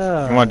out.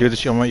 God. If you want to do this,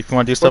 if you want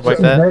to do stuff like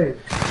that.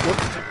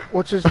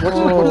 What's the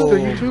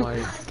YouTube?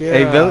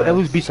 Hey,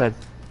 Elu's B-side.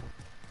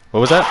 What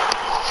was that?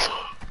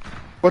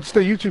 What's the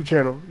YouTube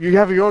channel? You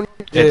have your own?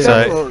 It's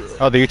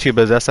oh, the YouTube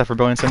is SF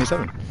Rebellion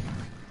 77.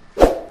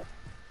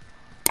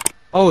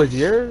 Oh, it's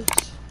yours?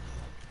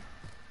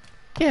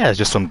 Yeah, it's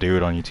just some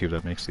dude on YouTube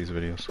that makes these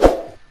videos.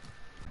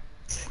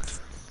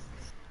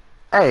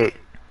 Hey,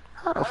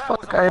 how the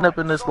fuck I end up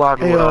in this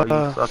lobby Hey, with all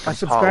you fucking I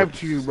subscribe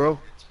to you, bro.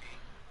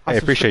 Hey, I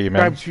appreciate you,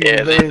 man.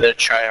 Yeah, they're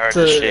try hard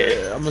as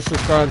shit. I'm gonna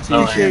subscribe to you.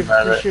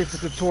 Appreciate the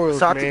tutorials,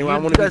 Sati, man. I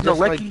want to be just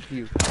like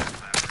you.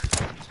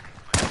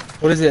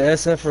 What is it,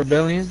 SF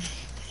Rebellion?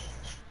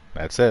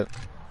 That's it.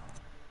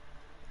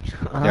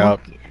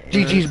 Yep.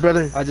 GG's,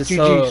 brother. I just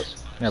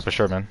GG's. Yeah, for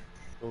sure, man.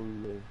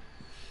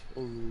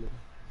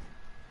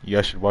 You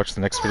guys should watch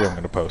the next video I'm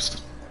gonna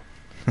post.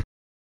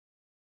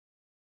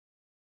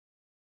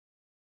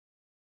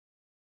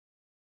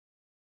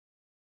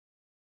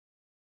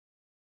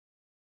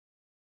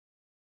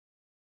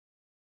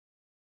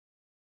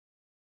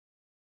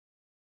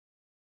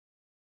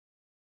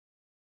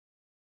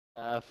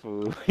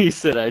 Fool. He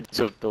said I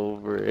jumped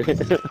over it.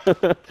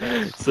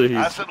 So he's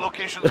Asset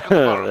locations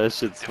confirmed. that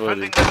shit's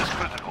funny. Defending them is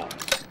critical.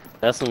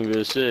 That's some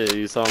good shit.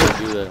 You saw me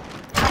do that.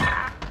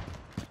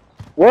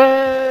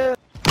 What?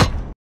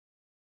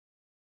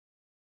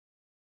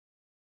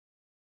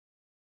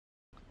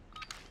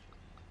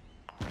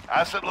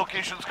 Asset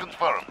locations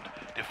confirmed.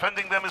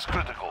 Defending them is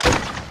critical.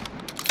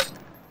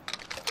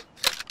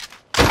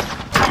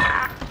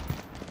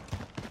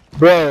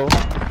 Bro.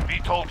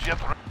 VTOL jet.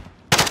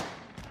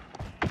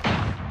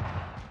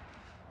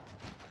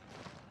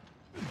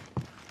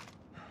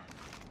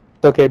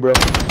 It's okay, bro.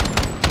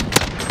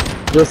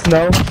 Just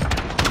know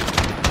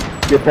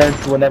your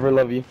parents will never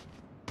love you.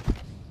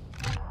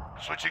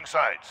 Switching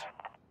sides.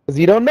 Cause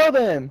you don't know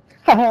them.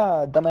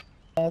 Haha,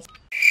 dumbass.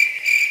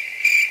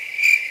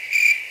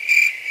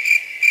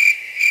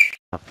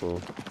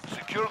 Fool.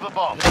 Secure the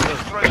bomb.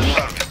 Destroy the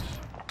targets.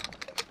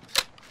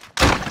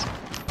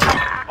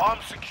 Bomb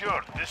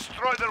secured.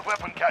 Destroy their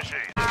weapon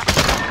caches.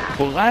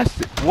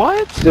 Blasted.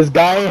 What? This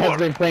guy has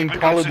been playing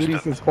Call of Duty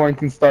since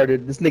quarantine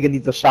started. This nigga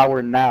needs a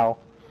shower now.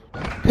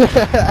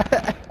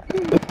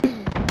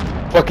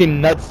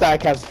 Fucking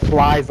nutsack has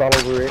flies all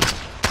over it.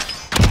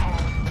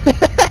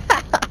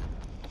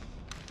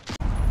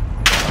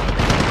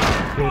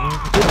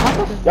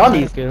 Y'all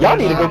need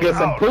to go get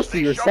some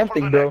pussy or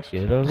something, bro.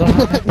 Get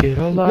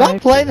alive.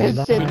 Not play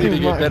this shit We too need to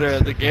get much. better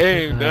at the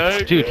game,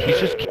 dog. Dude, he's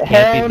just Hell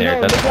camping there.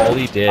 no, That's nigga. all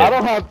he did. I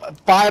don't have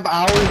 5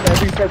 hours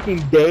every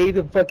fucking day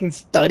to fucking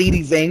study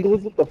these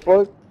angles. What the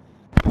fuck?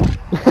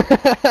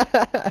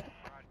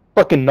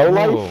 Fucking no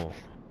life. Whoa.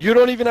 You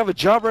don't even have a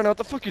job right now. What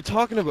the fuck you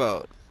talking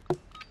about?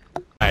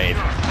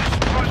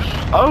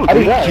 Oh,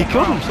 dude, He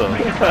killed himself.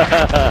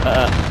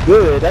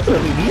 Good, that's what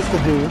he needs to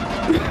do.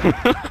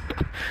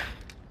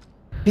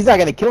 He's not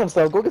gonna kill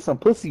himself. Go get some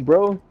pussy,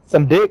 bro.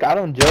 Some dick. I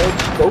don't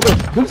judge. Go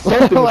do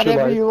something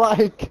whatever you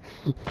like.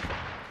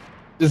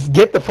 Just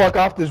get the fuck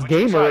off this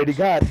game already.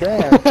 God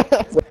damn.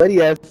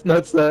 Sweaty ass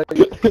nutsack.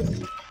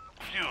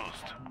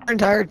 Our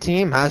entire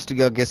team has to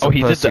go get some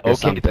he did pussy the or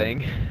okay something.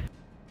 thing.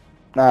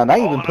 Nah, not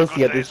even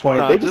pussy at this point.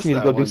 Nah, They just just need to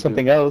that go do one,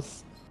 something dude.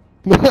 else.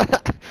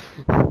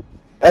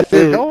 That's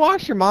Dude, it. go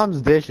wash your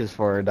mom's dishes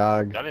for her,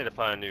 dog. I need to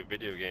find a new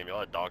video game.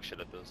 Y'all are dog shit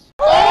at this.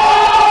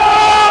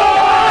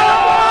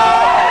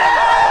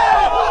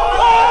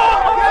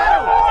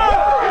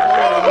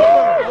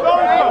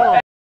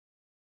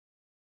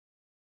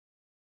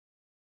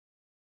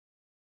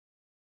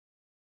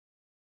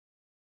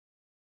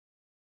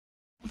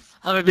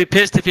 I'm gonna be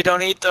pissed if you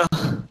don't eat though.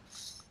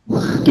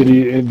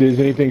 Is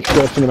anything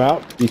stressing him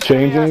out? He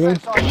change anything?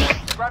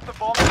 Grab the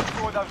bomb and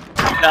destroy those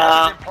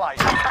Nah. in place.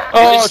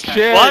 Oh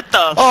shit! What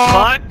the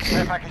fuck?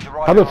 Care package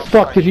arriving How the on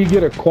fuck did station. he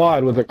get a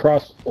quad with a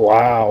cross?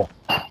 Wow.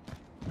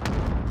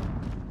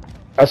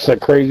 That's the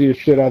craziest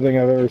shit I think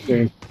I've ever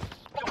seen.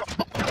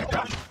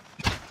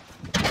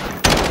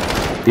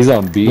 He's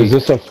on B. Is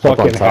this a Up on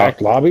fucking top.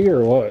 hacked lobby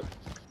or what?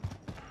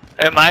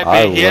 It might be.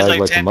 I He has lag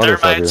like like a 10 motherfucker.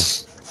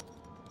 thermites.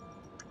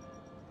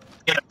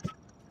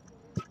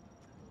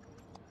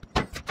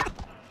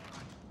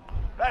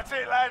 That's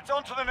it, lads.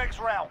 On to the next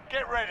round.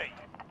 Get ready.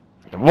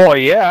 Well,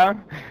 yeah.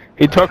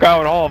 He took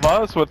out all of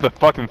us with the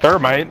fucking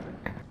thermite.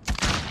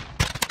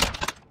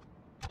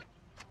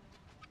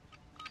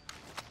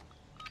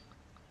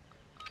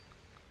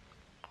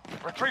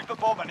 Retrieve the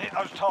bomb and hit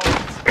those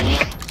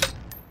targets.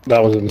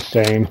 That was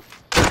insane.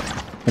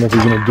 And if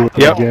he's gonna do it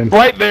Yep, again.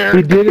 right there.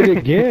 He did it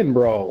again,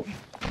 bro.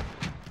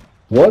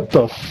 What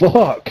the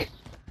fuck?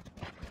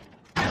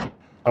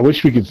 I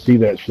wish we could see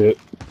that shit.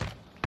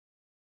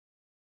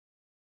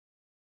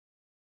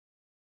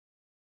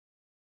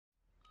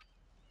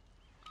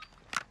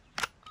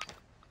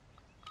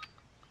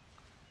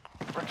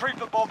 Retrieve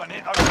the bomb and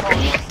hit those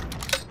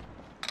targets.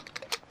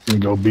 We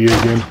go B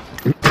again.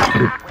 We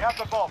have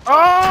the bomb.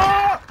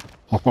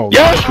 Oh,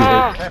 Yes! shit.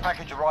 Care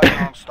package arriving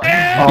on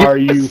station. Are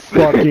you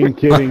fucking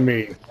kidding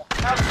me?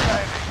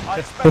 Outstanding. I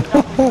expect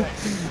that was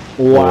it.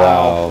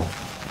 Wow.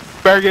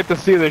 Better get to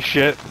see this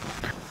shit.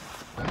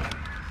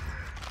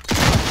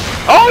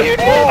 Oh, you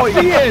did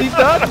see it! He's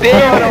not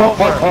there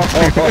over.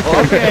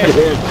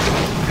 Okay.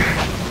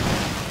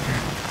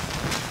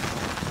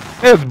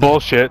 It's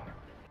bullshit.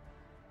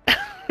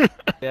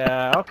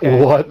 Yeah,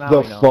 okay. What now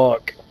the we know.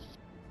 fuck?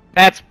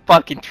 That's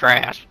fucking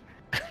trash.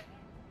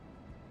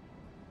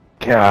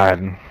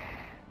 God.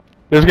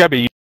 There's gotta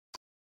be.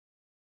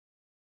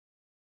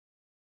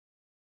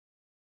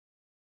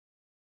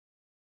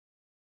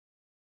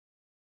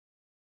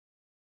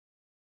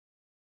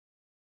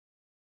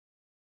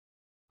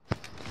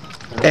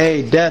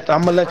 Hey, Death,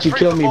 I'm gonna let you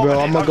kill me, bro.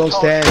 I'm gonna go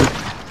stand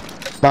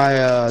by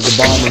the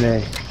bomb in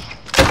there.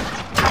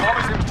 Bomb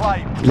is in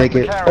play. Make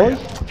The it. carrier.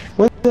 Oh,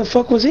 where the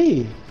fuck was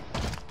he?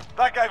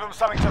 That gave them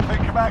something to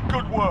think about.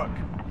 Good work.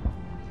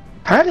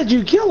 How did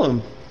you kill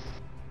him?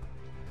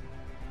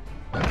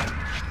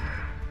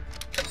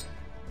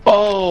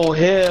 Oh,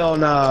 hell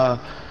nah.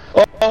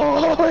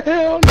 Oh,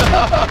 hell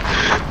nah.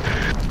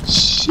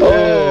 Shit.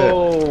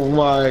 Oh,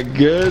 my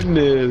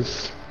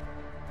goodness.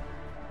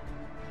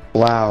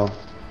 Wow.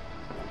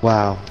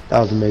 Wow. That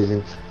was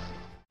amazing.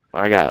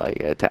 I got like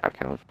attack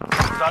count.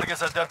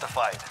 Targets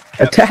identified.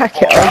 Attack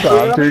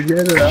Doctor,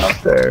 get it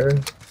out there.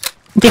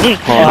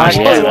 Protect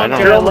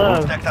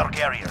our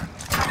carrier.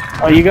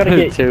 Oh, you gotta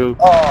get two.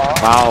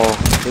 Wow.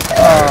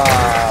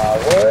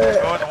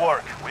 Good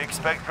work. We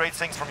expect great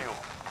things from you.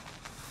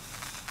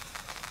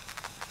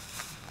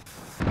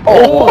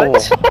 Oh,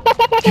 what?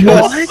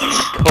 What?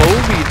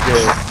 Kobe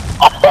did.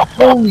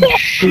 Holy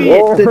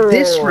shit. The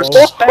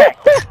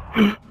disrespect.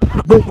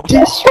 The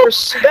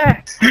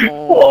disrespect.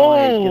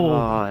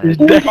 Oh my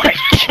god.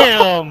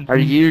 Damn. Are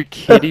you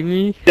kidding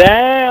me?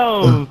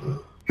 Damn.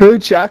 Who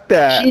chucked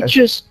that? He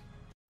just.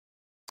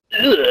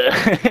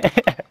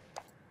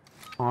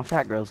 Oh,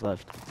 fat girl's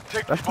left.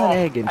 Take That's the not bomb.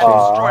 egg and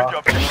Destroy the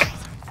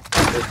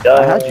objective.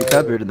 I had you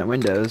covered in the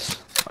windows.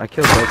 I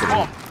killed both of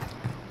them.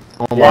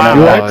 Oh Yeah, my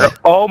no, god.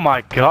 Oh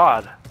my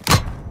god.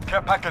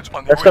 Care package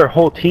on the That's way. their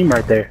whole team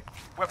right there.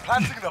 We're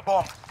planting the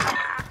bomb.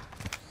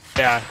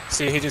 Yeah,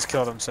 see, he just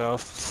killed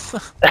himself.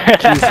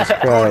 Jesus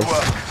Good Christ.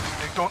 work.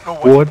 They don't know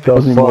What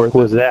the fuck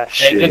was that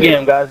Hey, good shit?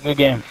 game, guys. Good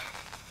game.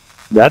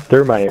 That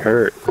thermite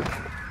hurt.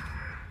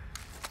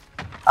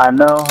 I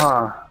know,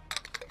 huh?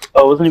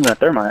 Oh, it wasn't even a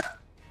thermite.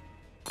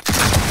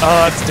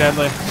 Oh, that's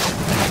deadly.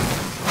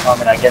 I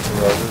mean, I guess it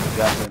was. It was a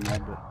goddamn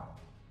thermite, but...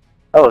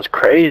 That was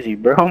crazy,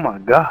 bro. Oh my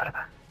god.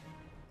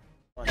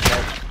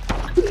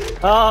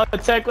 Oh,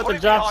 attack with the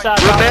drop shot.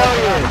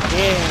 Rebellion.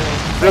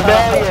 Yeah.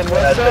 Rebellion,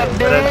 what's up,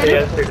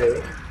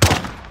 dude?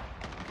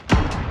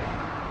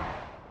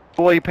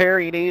 Boy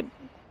Perry, dude.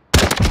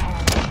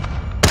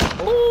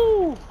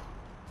 Ooh.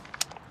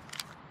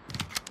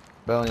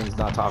 Rebellion's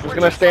not top. I'm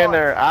gonna stand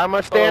there. I'm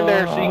gonna stand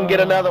there so you can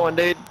get another one,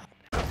 dude.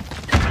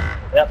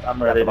 Yep,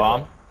 I'm ready.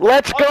 Bomb.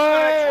 Let's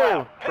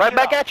go! Right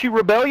back at you,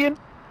 Rebellion.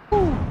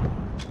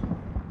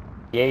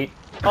 Yeet.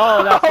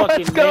 Oh, that fucking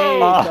Let's go.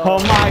 nade. Oh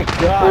my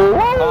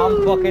god.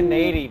 I'm fucking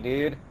 80,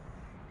 dude.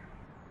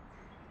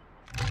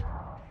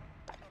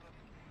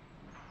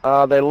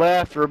 They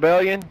left,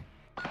 Rebellion.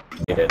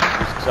 Yeah, you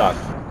suck.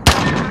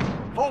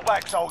 Fall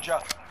back, soldier.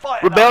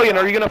 Fight Rebellion,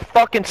 are you gonna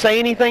fucking say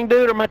anything,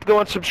 dude? Or am I have to go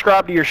and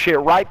subscribe to your shit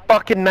right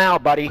fucking now,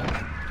 buddy?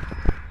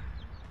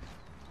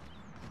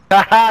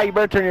 Haha, you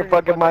better turn your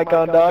fucking mic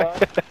on, dog.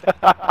 You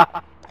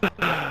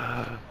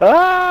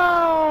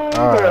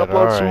better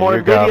upload some more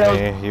you videos. got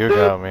me. You dude.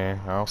 got me.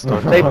 I'll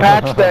start. They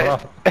patched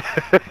that.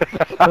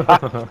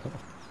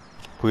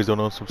 Please don't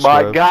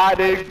unsubscribe. My god,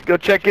 dude. Go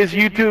check his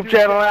YouTube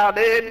channel out,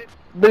 dude.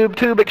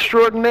 BoobTube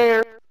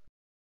extraordinaire.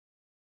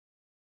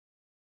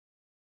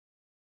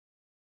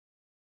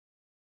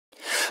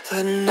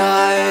 The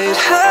night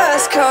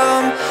has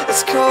come,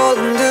 it's cold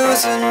and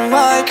losing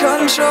my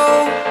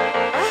control.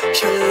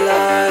 Your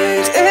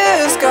light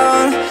is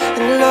gone,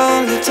 and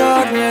lonely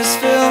darkness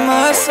fill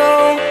my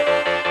soul.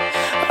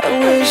 I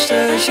wish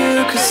that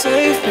you could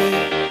save me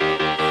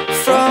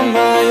from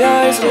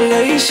my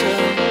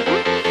isolation.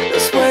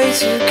 It's way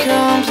too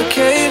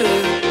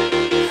complicated.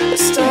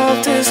 Let's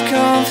stop this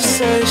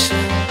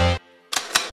conversation.